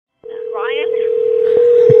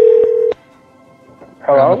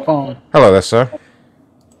on the phone. Hello there, sir.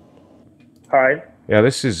 Hi. Yeah,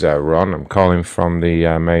 this is Ron. I'm calling from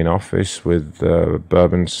the main office with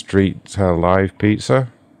Bourbon Street Live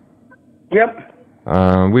Pizza. Yep.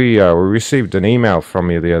 We received an email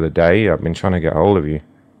from you the other day. I've been trying to get hold of you.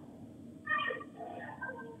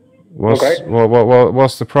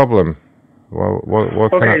 What's the problem?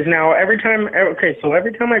 What okay, now every time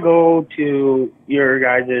I go to your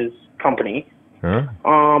guys' company, huh?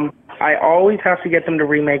 I always have to get them to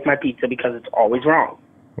remake my pizza because it's always wrong.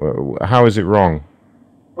 How is it wrong?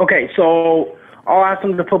 Okay, so I'll ask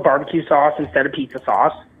them to put barbecue sauce instead of pizza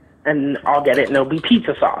sauce, and I'll get it, and it'll be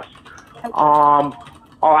pizza sauce. I'll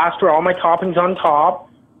ask for all my toppings on top.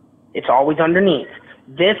 It's always underneath.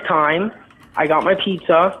 This time, I got my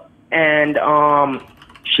pizza, and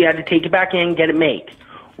she had to take it back in, get it made.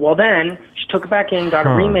 Well, then she took it back in, got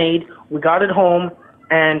it remade. We got it home,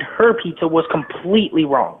 and her pizza was completely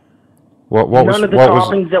wrong. None of the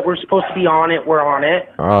toppings that were supposed to be on it were on it.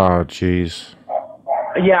 Oh, jeez.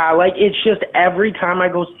 Yeah, like, it's just every time I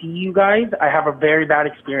go see you guys, I have a very bad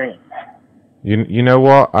experience. You know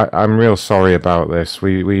what? I'm real sorry about this.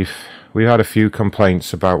 We've had a few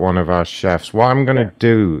complaints about one of our chefs. What I'm gonna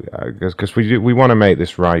do, because we want to make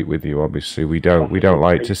this right with you. Obviously, we don't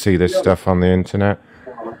like to see this stuff on the internet.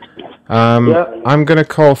 I'm gonna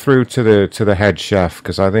call through to the head chef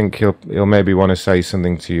because I think he'll maybe want to say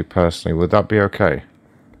something to you personally. Would that be okay?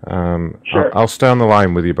 Sure. I'll stay on the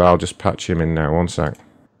line with you, but I'll just patch him in now. One sec.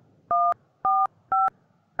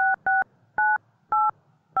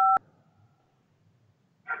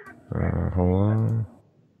 Hold on.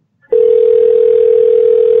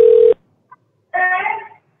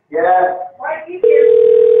 Yeah.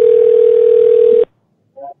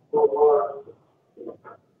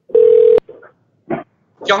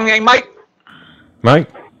 Young name, Mike? Mike?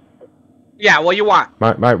 Yeah, what you want?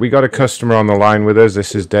 Mike, we got a customer on the line with us.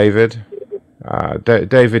 This is David.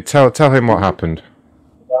 David, tell him what happened.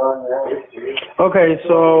 Okay,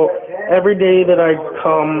 so every day that I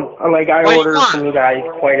come, like, I order from you guys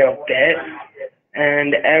quite a bit,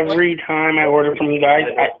 and every time I order from you guys,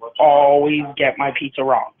 I always get my pizza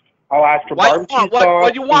wrong. I'll ask for barbecue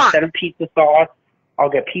sauce instead of pizza sauce. I'll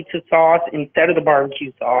get pizza sauce instead of the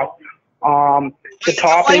barbecue sauce. The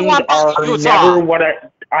toppings are never what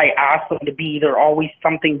I ask them to be. They're always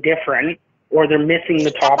something different, or they're missing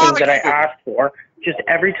the toppings that I asked for. Just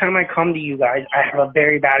every time I come to you guys, I have a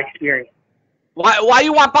very bad experience. Why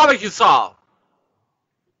you want barbecue sauce?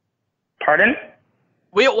 Pardon?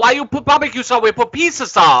 Why you put barbecue sauce? We put pizza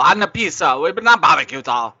sauce on the pizza. We put not barbecue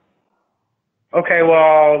sauce. Okay,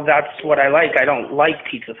 well, that's what I like. I don't like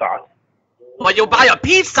pizza sauce. Well, you buy a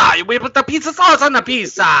pizza. We put the pizza sauce on the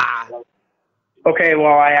pizza. Okay,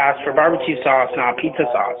 well, I asked for barbecue sauce, not pizza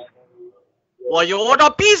sauce. Well, you order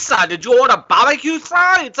pizza. Did you order barbecue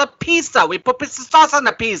sauce? It's a pizza. We put pizza sauce on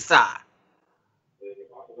the pizza.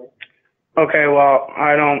 Okay, well,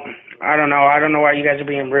 I don't know. I don't know why you guys are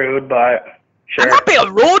being rude, but sure. I'm not being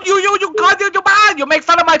rude. You make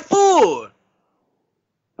fun of my food.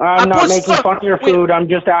 I'm not making fun of your food. I'm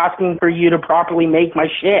just asking for you to properly make my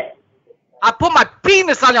shit. I put my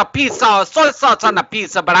penis on your pizza, soy sauce on the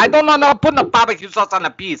pizza, but I don't know putting the barbecue sauce on the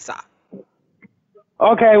pizza.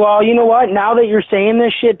 Okay, well, you know what? Now that you're saying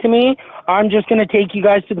this shit to me, I'm just going to take you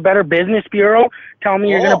guys to the Better Business Bureau. Tell me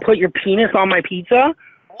you're going to put your penis on my pizza.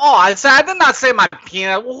 Oh, I did not say my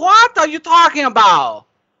penis. What are you talking about?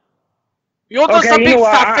 You're just a big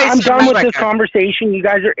fat face. I'm done with this conversation. You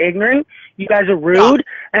guys are ignorant. You guys are rude,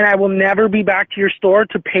 and I will never be back to your store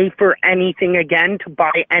to pay for anything again, to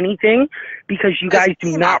buy anything, because you guys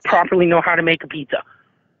do not properly know how to make a pizza.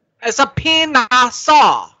 It's a peanut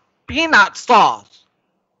sauce. Peanut sauce.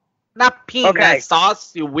 Not peanut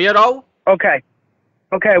sauce, you weirdo. Okay.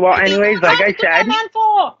 Okay, well, anyways, like I said,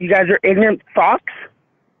 you guys are ignorant fucks.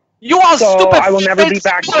 You are stupid. I will never be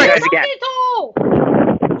back to you guys again.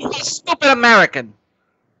 You are stupid American.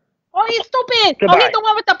 Oh, he's stupid. Goodbye. Oh, he's the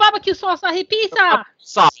one with the barbecue sauce on his pizza.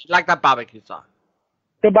 Sauce, like that barbecue sauce.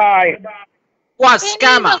 Goodbye. What, He needs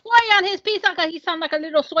scammer? a soy on his pizza because he sounds like a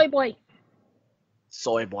little soy boy.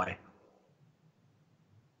 Soy boy.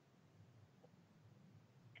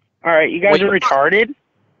 All right, you guys are retarded.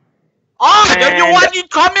 Oh, you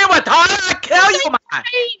come in with her? I kill you, man.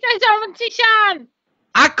 You guys are a magician.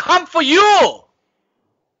 I come for you.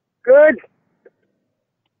 Good.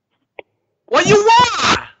 What you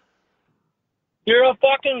want? You're a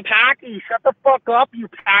fucking packy. Shut the fuck up, you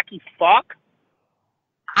packy fuck.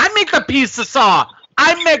 I make the pizza sauce.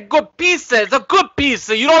 I make good pizza. It's a good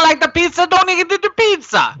pizza. You don't like the pizza? Don't eat the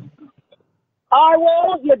pizza. I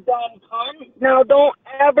won't, you dumb cunt. Now, don't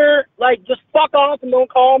ever, just fuck off and don't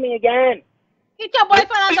call me again. Get your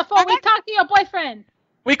boyfriend on the phone. We talk to your boyfriend.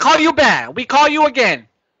 We call you back. We call you again.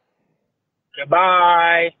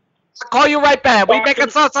 Goodbye. I call you right back. We making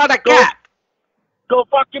sauce out of cat. Go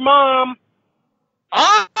fuck your mom.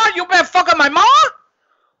 Oh, you been fucking my mom?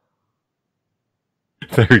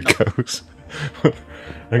 There he goes.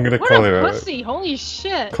 I'm gonna What call a him pussy. Holy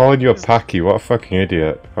shit. calling you a packy. What a fucking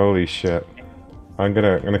idiot. Holy shit. I'm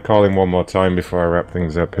gonna call him one more time before I wrap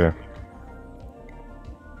things up here.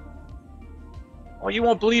 Oh, you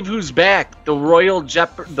won't believe who's back. The Royal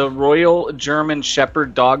German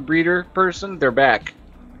Shepherd dog breeder person. They're back.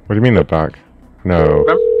 What do you mean they're back? No.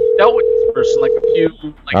 Remember you dealt with this person like a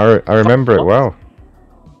few. Like, I remember it well.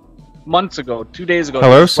 Months ago, 2 days ago.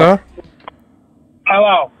 Hello, sir.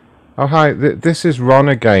 Hello. Oh, hi. This is Ron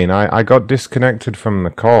again. I got disconnected from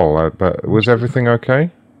the call, but was everything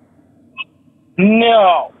okay?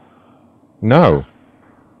 No. No.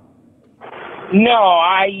 No,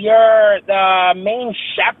 you're the main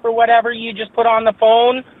chef or whatever you just put on the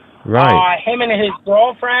phone. Right. Him and his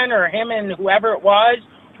girlfriend or him and whoever it was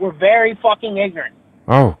were very fucking ignorant.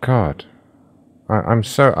 Oh, God. I'm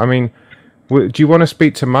so... I mean, do you want to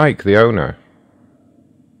speak to Mike, the owner?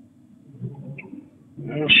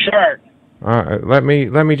 Sure. Let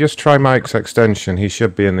me just try Mike's extension. He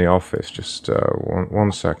should be in the office. Just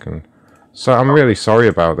one second. So I'm really sorry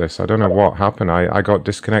about this. I don't know what happened. I got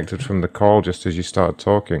disconnected from the call just as you started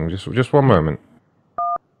talking. Just one moment.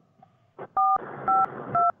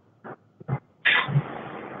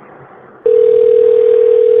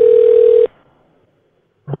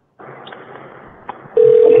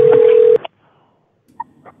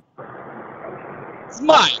 It's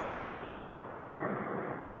Mike.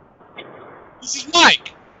 This is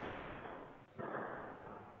Mike.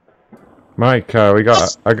 Mike, I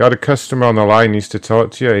got a customer on the line. Needs to talk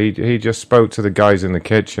to you. He just spoke to the guys in the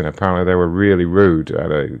kitchen. Apparently they were really rude.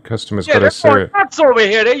 The customer's got a serious... nuts over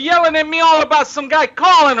here. They're yelling at me all about some guy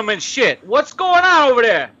calling them and shit. What's going on over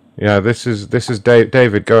there? Yeah, this is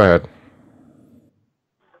David. Go ahead.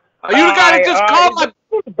 Are you the guy that just called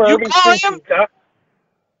my... You call him? Pizza.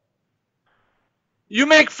 You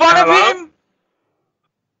make fun of him?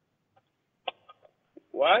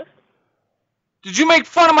 What? Did you make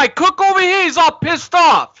fun of my cook over here? He's all pissed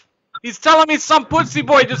off. He's telling me some pussy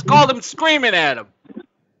boy just called him screaming at him.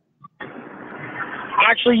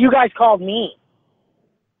 Actually, you guys called me.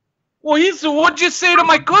 Well, what'd you say to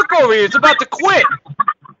my cook over here? He's about to quit.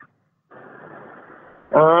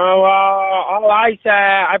 All I said,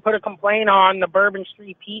 I put a complaint on the Bourbon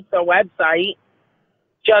Street Pizza website,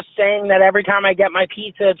 just saying that every time I get my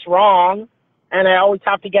pizza, it's wrong, and I always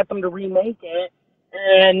have to get them to remake it.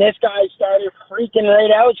 And this guy started freaking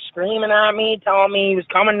right out, screaming at me, telling me he was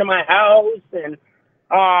coming to my house, and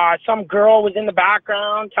some girl was in the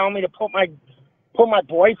background telling me to put my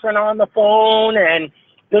boyfriend on the phone, and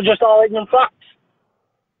they're just all ignorant fucks.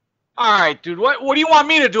 All right, dude. What do you want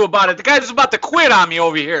me to do about it? The guy's about to quit on me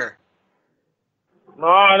over here. Oh,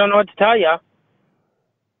 I don't know what to tell you.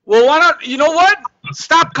 Well, why not? You know what?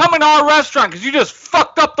 Stop coming to our restaurant because you just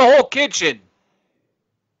fucked up the whole kitchen.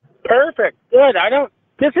 Perfect. Good.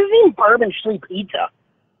 This isn't Bourbon Street Pizza.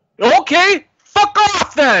 Okay. Fuck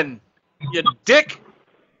off then, you dick.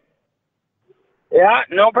 Yeah,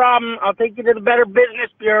 no problem. I'll take you to the Better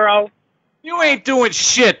Business Bureau. You ain't doing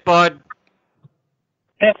shit, bud.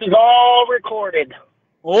 This is all recorded.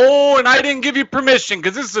 Oh, and I didn't give you permission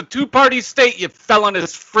because this is a two-party state, you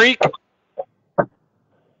felonious freak. I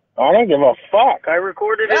don't give a fuck. I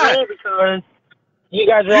recorded it all because you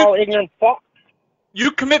guys are all ignorant fucks.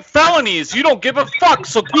 You commit felonies. You don't give a fuck,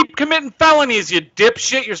 so keep committing felonies, you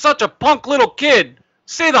dipshit. You're such a punk little kid.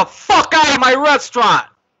 Stay the fuck out of my restaurant.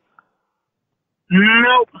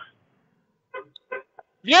 Nope.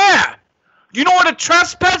 Yeah. You know what a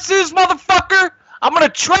trespass is, motherfucker? I'm gonna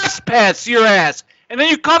trespass your ass. And then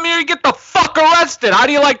you come here and get the fuck arrested. How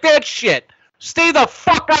do you like that shit? Stay the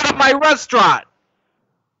fuck out of my restaurant.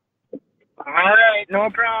 Alright, no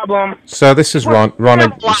problem. Sir, this is Ron.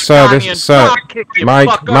 Sir,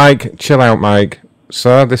 Mike, chill out, Mike.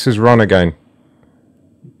 Sir, this is Ron again.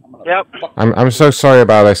 Yep. I'm so sorry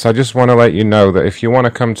about this. I just want to let you know that if you want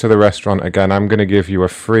to come to the restaurant again, I'm going to give you a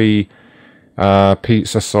free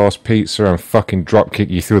pizza sauce pizza and fucking dropkick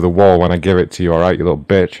you through the wall when I give it to you, alright, you little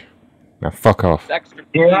bitch? Now fuck off. Extra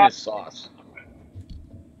penis sauce.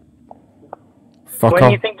 Fuck when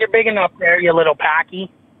off. you think you're big enough there, you little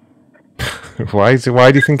packy? Why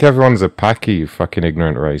do you think everyone's a packy, you fucking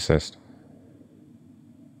ignorant racist?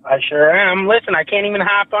 I sure am. Listen, I can't even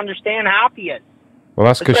half understand half of it. Well,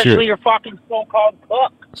 that's because Especially your fucking so-called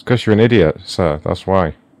cook. It's because you're an idiot, sir. That's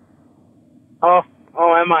why. Oh,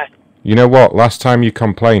 am I? You know what? Last time you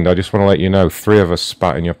complained, I just want to let you know, 3 of us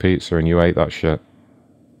spat in your pizza and you ate that shit.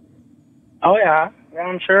 Oh yeah, yeah,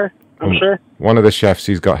 I'm sure. I'm sure. One of the chefs,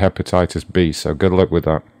 he's got hepatitis B, so good luck with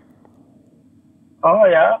that. Oh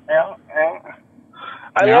yeah, yeah, yeah.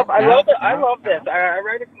 I love it. I love this. I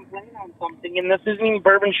write a complaint on something, and this isn't even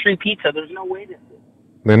Bourbon Street Pizza. There's no way this is.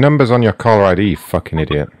 The number's on your caller ID, you fucking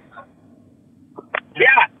idiot.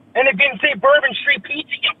 Yeah, and it didn't say Bourbon Street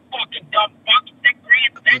Pizza, you fucking dumb fuck.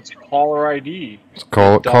 It's caller ID.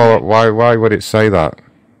 Call. Why would it say that?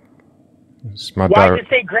 It's my Why did it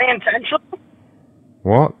say Grand Central?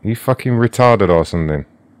 What? You fucking retarded or something?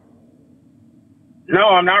 No,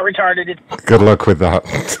 I'm not retarded. Good luck with that.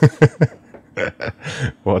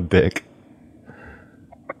 What a dick.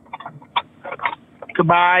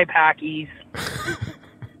 Goodbye, Packies.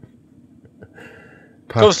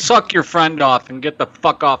 Go suck your friend off and get the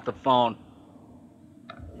fuck off the phone.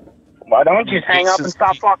 Why don't you just hang up and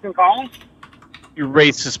stop fucking calling? You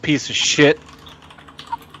racist piece of shit.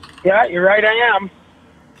 Yeah, you're right, I am.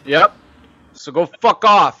 Yep. So go fuck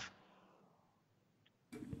off.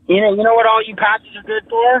 You know what all you patches are good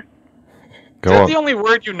for? Go Is that on. the only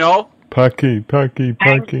word you know? Packy. Becky.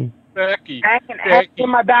 Hanging in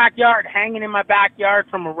my backyard. Hanging in my backyard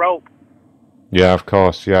from a rope. Yeah, of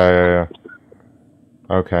course. Yeah.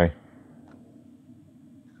 Okay.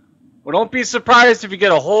 Well, don't be surprised if you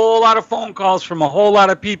get a whole lot of phone calls from a whole lot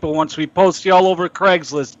of people once we post you all over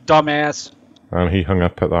Craigslist, dumbass. And he hung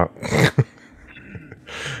up at that.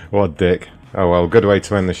 What a dick. Oh well, good way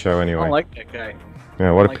to end the show anyway. I don't like that guy.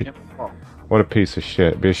 Yeah, what a piece of shit.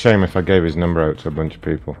 It'd be a shame if I gave his number out to a bunch of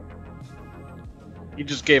people. You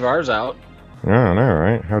just gave ours out. Yeah, I know,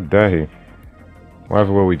 right? How dare he?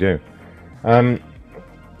 Whatever will we do?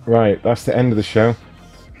 Right, that's the end of the show.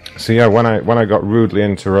 So yeah, when I got rudely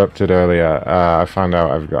interrupted earlier, I found out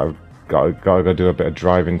I've got to go do a bit of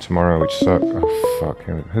driving tomorrow, which sucks. Oh fuck!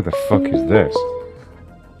 Who the fuck is this?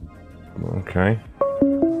 Okay.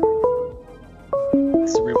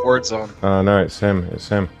 It's the reward zone. Oh no, it's him. It's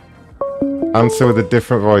him. Answer with a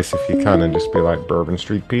different voice if you can, and just be like Bourbon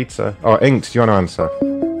Street Pizza. Oh, Inked, do you want to answer?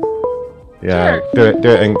 Yeah, Sure. do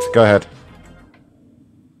it, Inked. Go ahead.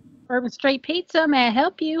 Bourbon Street Pizza, may I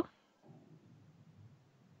help you?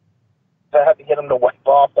 I have to get them to wipe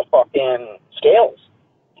off the fucking scales.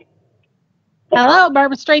 Hello,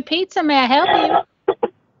 Bourbon Street Pizza, may I help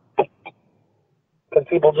you? Because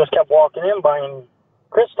people just kept walking in buying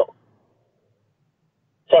Crystal.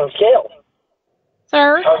 Same scale.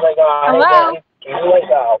 Sir? I was like, Hello? hey, can you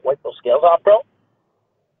wipe those scales off, bro?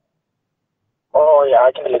 Oh yeah,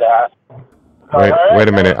 I can do that. Wait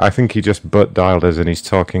a minute. I think he just butt dialed us and he's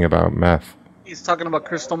talking about meth. He's talking about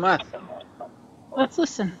crystal meth. Let's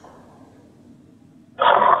listen.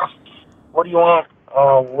 What do you want?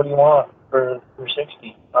 What do you want for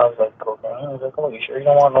 60? I was like, cocaine. I was like, oh, you sure you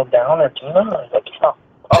don't want no down or Tina? I was like, yeah,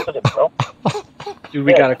 opposite, bro. Dude,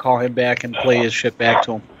 we gotta call him back and play his shit back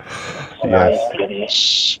to him. Yeah.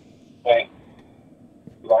 Shh. Hey,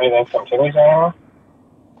 you got anything from Timmy's anymore?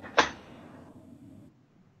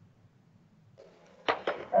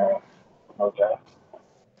 Okay.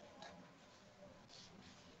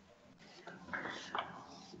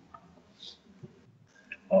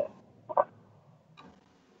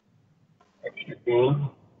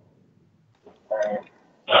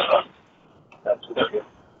 That's good.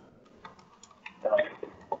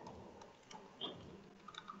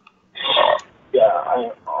 Yeah,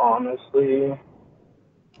 I honestly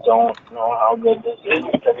don't know how good this is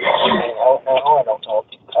because it's coming out now. I don't know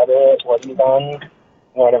if you cut it, what you done.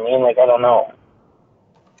 You know what I mean? Like, I don't know.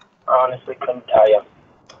 I honestly couldn't tell you.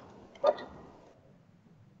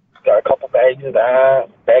 Got a couple bags of that,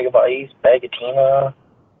 bag of ice, bag of Tina, a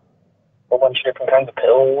whole bunch of different kinds of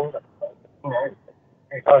pills.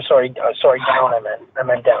 Oh, sorry, down, I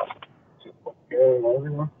meant down.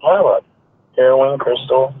 What? Heroin,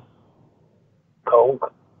 crystal,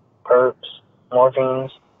 coke, perps,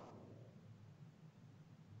 morphines,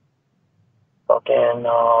 fucking,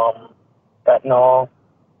 fentanyl.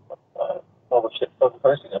 All the shit, the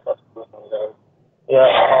first thing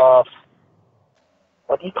yeah,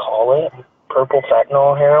 what do you call it? Purple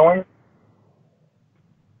fentanyl heroin?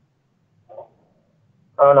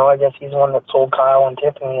 I don't know, I guess he's the one that sold Kyle and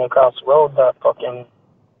Tiffany across the road that fucking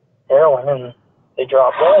heroin, and they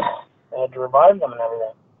dropped dead. They had to revive them and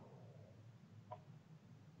everything.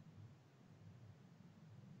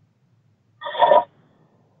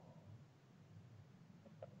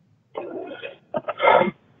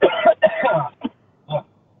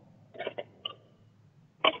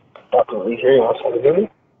 Fucking sure you want something to do?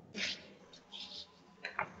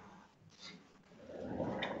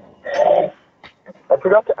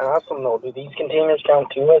 forgot to ask them though, do these containers count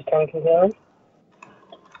too as 10 containers?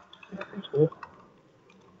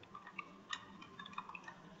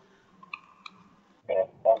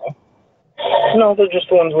 No, they're just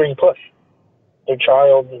the ones where you push. They're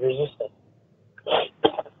child resistant.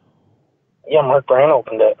 Yeah, Mark Brand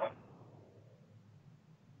opened it.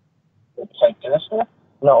 It's like this one?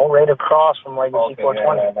 No, right across from Legacy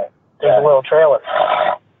 420. Yeah. There's a little trailer.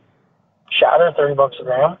 Shatter, $30 a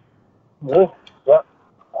gram. Ooh. Yep.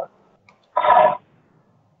 I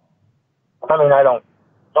mean,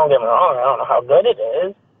 don't get me wrong, I don't know how good it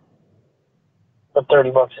is. But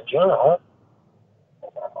 $30 a Juno.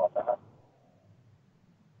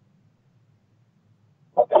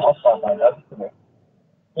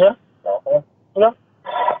 Yeah. Yeah.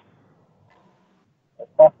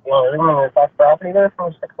 Well, remember the tax property there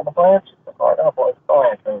from 6 of the plants? It's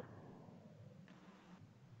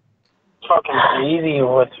fucking crazy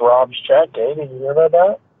with Rob's check, eh? Did you hear about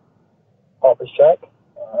that? Papa's check?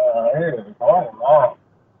 I heard it.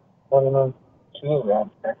 What do you mean?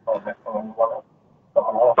 Rob's check.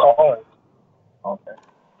 Collins. Okay.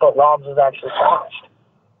 But Rob's is actually cashed.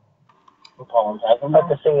 Collins has them? At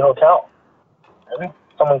the City Hotel. Really?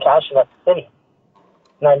 Someone cashed it at the City.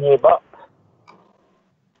 $98.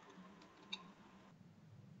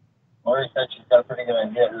 Lori said she's got a pretty good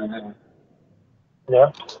idea who it is.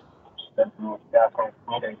 Yeah. She said the gas on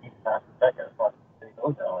the meter, he's not the second. It's not the City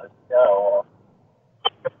Hotel. Yeah,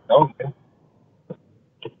 well. Okay.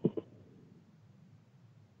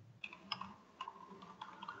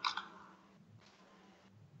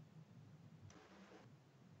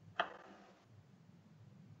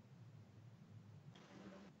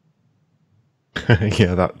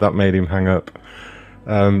 Yeah, that made him hang up.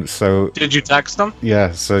 So Did you text him?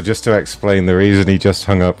 yeah, so just to explain, the reason he just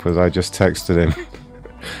hung up was I just texted him.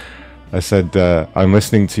 I said, I'm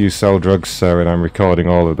listening to you sell drugs, sir, and I'm recording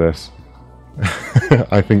all of this.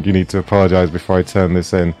 I think you need to apologize before I turn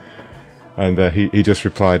this in. And he just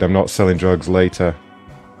replied, I'm not selling drugs later.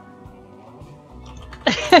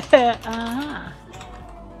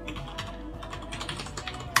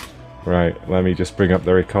 Right, let me just bring up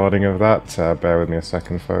the recording of that. Bear with me a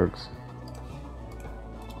second, folks.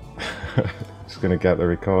 Just gonna get the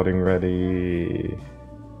recording ready.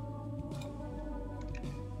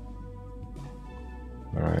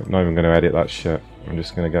 Alright, not even gonna edit that shit. I'm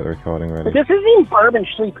just gonna get the recording ready. This isn't Bourbon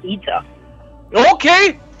Street Pizza.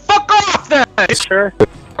 Okay, fuck off then! Sure.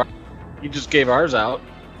 You just gave ours out.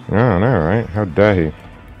 Oh, I know, right? How dare he?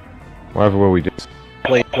 Whatever will we do?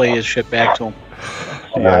 Play his shit back to him.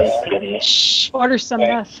 Yes. Order some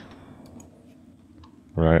meth.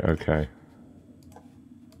 Right, okay.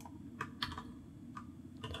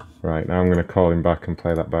 Right, now I'm going to call him back and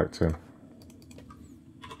play that back to him.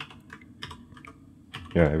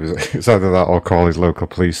 Yeah, it's either that or call his local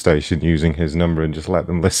police station using his number and just let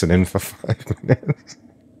them listen in for 5 minutes.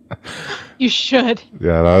 You should.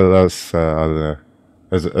 Yeah, that's, I don't know.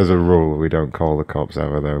 As a rule, we don't call the cops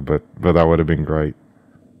ever, though, but that would have been great.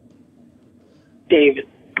 David.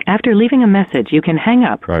 After leaving a message, you can hang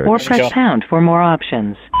up or press pound for more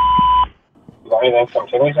options. Anything from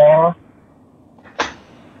Timmy's anymore?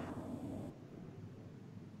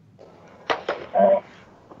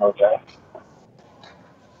 Okay.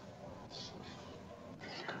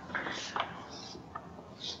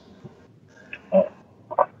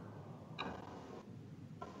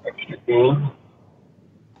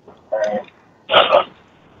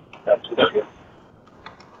 That's good.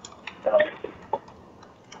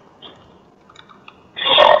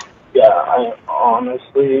 Yeah, I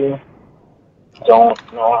honestly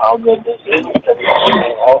don't know how good this is because it's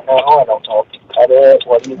coming out now. I don't know if you cut it,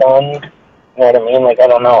 what you done. You know what I mean? Like, I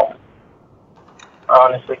don't know. I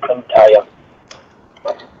honestly couldn't tell you.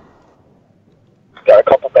 Got a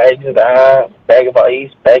couple bags of that, bag of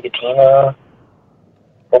ice, bag of Tina, a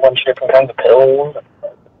whole bunch of different kinds of pills.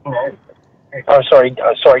 Oh, sorry,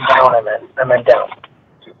 down, I meant down.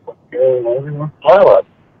 What?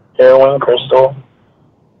 Heroin, crystal,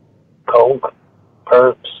 coke,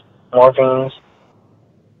 perps, morphines,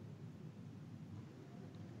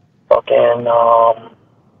 fucking,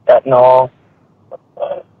 fentanyl.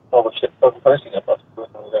 All the shit, the first thing I thought was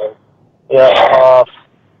there. Yeah,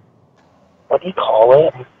 what do you call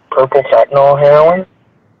it? Purple fentanyl heroin?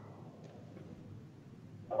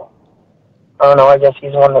 I don't know, I guess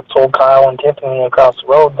he's the one that sold Kyle and Tiffany across the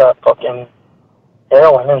road that fucking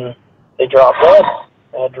heroin, and they dropped dead.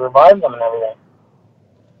 They had to revive them and everything.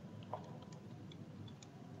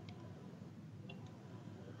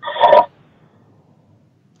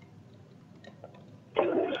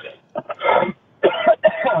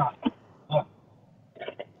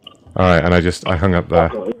 Alright, and I hung up there.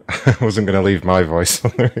 I wasn't going to leave my voice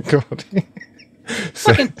on the recording.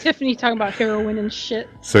 So, Fucking Tiffany talking about heroin and shit.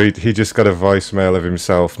 so he just got a voicemail of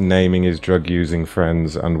himself naming his drug-using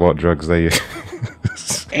friends and what drugs they use.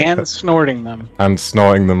 And snorting them. And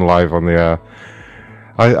snorting them live on the air.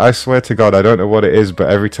 I swear to God, I don't know what it is, but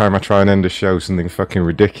every time I try and end a show, something fucking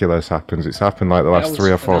ridiculous happens. It's happened like the last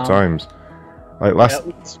 3 or 4 times. Like That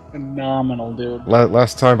was phenomenal, dude.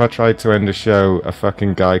 last time I tried to end a show, a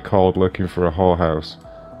fucking guy called looking for a whorehouse.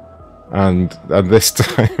 And this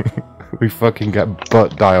time, we fucking get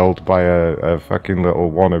butt dialed by a fucking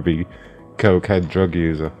little wannabe cokehead drug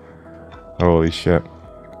user. Holy shit.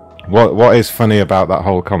 What is funny about that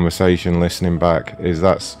whole conversation, listening back, is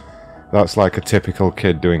that's like a typical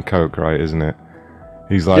kid doing coke, right, isn't it?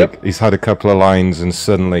 He's like, He's had a couple of lines and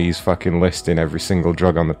suddenly he's fucking listing every single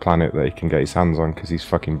drug on the planet that he can get his hands on because he's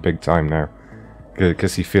fucking big time now.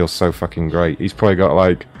 Because he feels so fucking great. He's probably got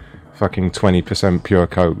like fucking 20% pure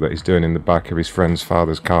coke that he's doing in the back of his friend's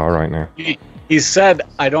father's car right now. He said,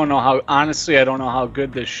 I don't know how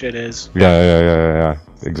good this shit is. Yeah,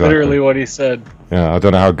 exactly. Literally what he said. Yeah, I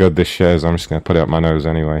don't know how good this shit is, I'm just gonna put it up my nose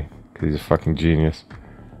anyway. Because he's a fucking genius.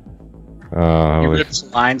 He rips a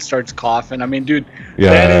line, starts coughing. I mean, dude,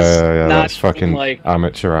 yeah, not that's fucking like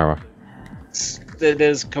amateur hour. that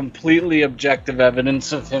is completely objective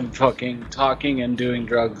evidence of him fucking talking and doing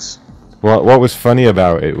drugs. What was funny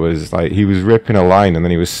about it was like he was ripping a line and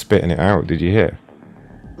then he was spitting it out. Did you hear?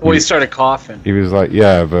 Well, he started coughing. He was like,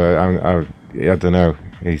 yeah, but I don't know.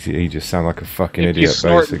 He just sounded like a fucking If idiot. you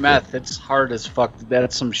snort basically. meth, it's hard as fuck.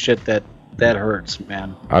 That's some shit that hurts,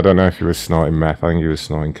 man. I don't know if he was snorting meth. I think he was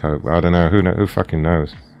snorting coke. But I don't know. Who fucking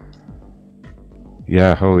knows?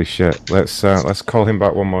 Yeah, holy shit. Let's call him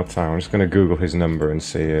back one more time. I'm just gonna Google his number and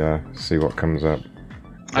see what comes up.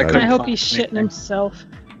 I hope he's shitting himself.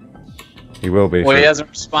 He will be. Well, he hasn't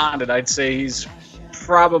responded. I'd say he's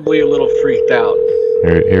probably a little freaked out.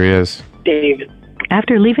 Here he is. David.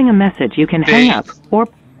 After leaving a message, you can hang up or...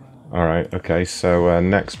 Alright, okay, so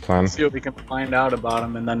next plan. Let's see what we can find out about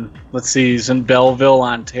him, and then let's see, he's in Belleville,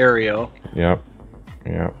 Ontario. Yep.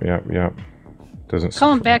 Doesn't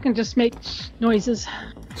Call him back and just make noises.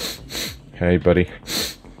 Hey, buddy.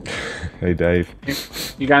 Hey, Dave.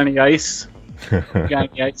 You got any ice? You got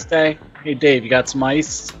any ice, Dave? Hey, Dave, you got some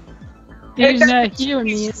ice? Dave's not hearing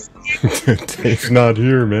me. Dave's not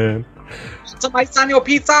here, man. Some ice on your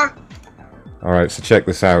pizza? Alright, so check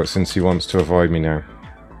this out, since he wants to avoid me now.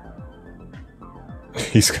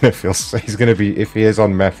 He's gonna be, if he is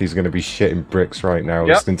on meth, he's gonna be shitting bricks right now,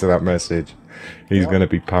 listening to that message. He's gonna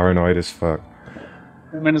be paranoid as fuck.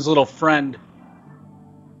 Him and his little friend.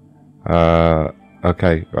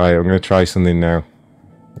 Okay, right, I'm gonna try something now.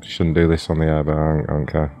 I shouldn't do this on the air, but I don't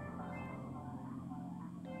care.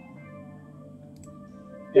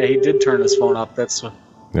 Yeah, he did turn his phone up, that's what...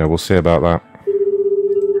 Yeah, we'll see about that.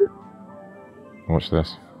 Watch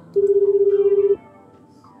this.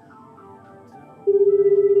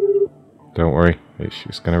 Don't worry,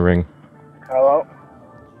 it's gonna ring. Hello?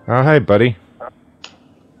 Oh, hey, buddy.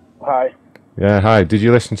 Hi. Yeah, hi. Did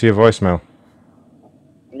you listen to your voicemail?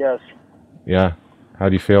 Yes. Yeah. How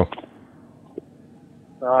do you feel?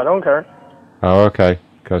 I don't care. Oh, okay.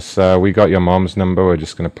 Because we got your mom's number. We're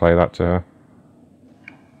just gonna play that to her.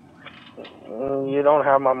 You don't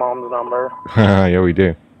have my mom's number. Yeah, we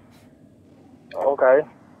do. Okay.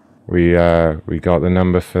 We got the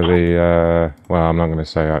number for the, well, I'm not going to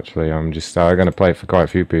say actually, I'm just going to play it for quite a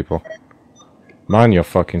few people. Man, you're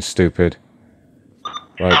fucking stupid.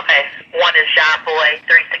 Like, Okay, one is John Boy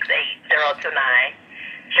 368029,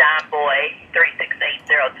 John Boy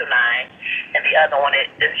 368029, and the other one is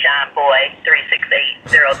John Boy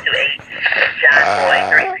 368028, John Boy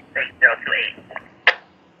 368028.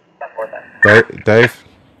 Dave?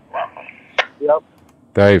 Welcome. Yep.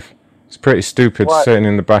 Dave, it's pretty stupid What? sitting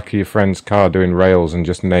in the back of your friend's car doing rails and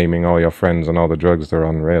just naming all your friends and all the drugs they're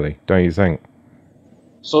on, really. Don't you think?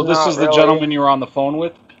 So this Not is the really. gentleman you were on the phone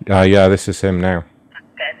with? Yeah, this is him now.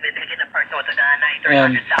 Okay, so taking the person with the gun, 9300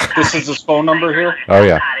 And South this Cottage. is his phone number here? Oh,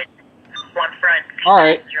 yeah. One front.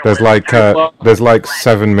 Alright. There's like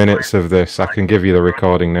 7 minutes of this. I can give you the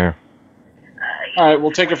recording now. Alright,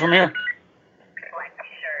 we'll take it from here.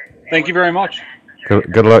 Thank you very much.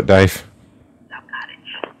 Good luck, Dave.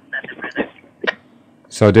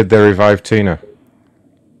 So did they revive Tina?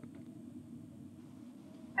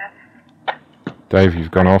 Dave,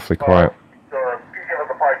 you've gone awfully quiet.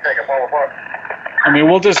 I mean,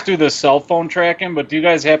 we'll just do the cell phone tracking, but do you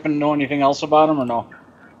guys happen to know anything else about him or no?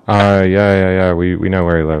 Yeah. We know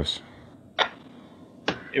where he lives.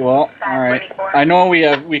 Well, alright. I know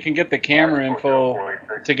we can get the camera info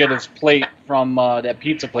to get his plate from that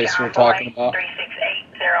pizza place we were talking about.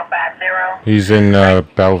 368050. He's in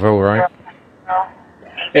Belleville, right?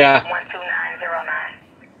 Yeah.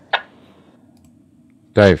 12909.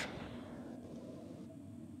 Dave.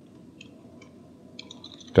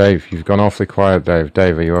 Dave, you've gone awfully quiet, Dave.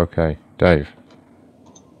 Dave, are you okay? Dave.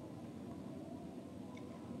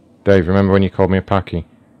 Dave, remember when you called me a packy?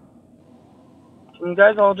 Can you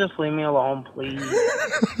guys all just leave me alone, please?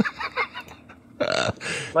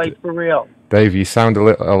 Like, for real. Dave, you sound a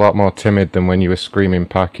lot more timid than when you were screaming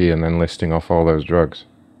packy and then listing off all those drugs.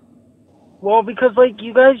 Well, because, like,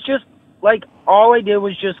 you guys just, like, all I did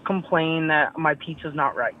was just complain that my pizza's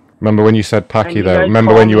not right. Remember when you said packy, And you though? guys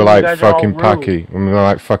Remember called when you were me, you like, guys are all fucking rude. packy? When we were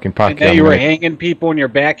like, fucking packy. And then you were hanging people in your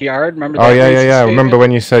backyard. Remember that? Yeah. Remember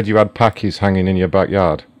when you said you had packies hanging in your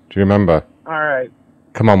backyard? Do you remember? Alright.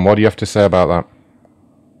 Come on, what do you have to say about that?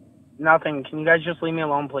 Nothing. Can you guys just leave me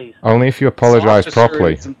alone, please? Only if you apologize Officer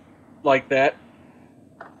properly. isn't like that.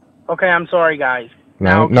 Okay, I'm sorry, guys.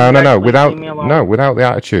 No, Now, can you guys please without leave me alone? without the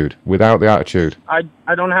attitude. Without the attitude. I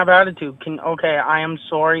don't have attitude. Okay, I am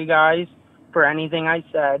sorry, guys, for anything I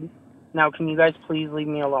said. Now, can you guys please leave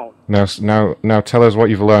me alone? Now tell us what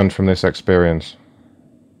you've learned from this experience.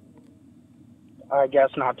 I guess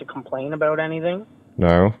not to complain about anything.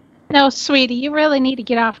 No. No, sweetie, you really need to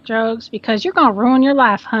get off drugs because you're going to ruin your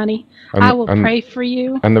life, honey. And- I will and- pray for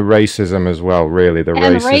you. And the racism as well, really, the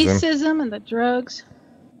And the racism. racism and the drugs.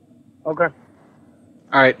 Okay.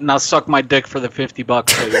 All right, now suck my dick for the $50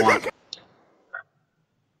 that you want.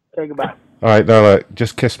 Okay, goodbye. Alright, Lola,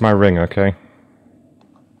 just kiss my ring, okay?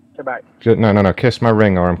 Goodbye. No, kiss my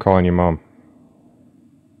ring or I'm calling your mom.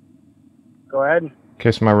 Go ahead.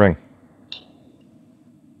 Kiss my ring.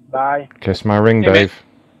 Bye. Kiss my ring, Hey, man. Dave.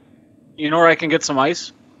 You know where I can get some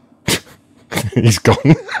ice? He's gone.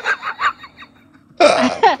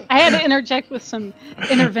 I had to interject with some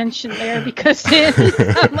intervention there because it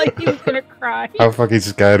sounded like he was going to cry. How fucking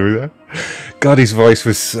scared was that? God, his voice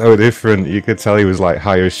was so different. You could tell he was like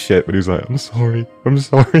high as shit, but he was like, I'm sorry.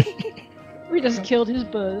 We just killed his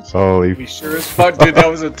buzz. Holy We sure as fuck did. That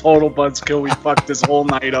was a total buzzkill. We fucked this whole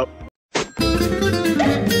night up.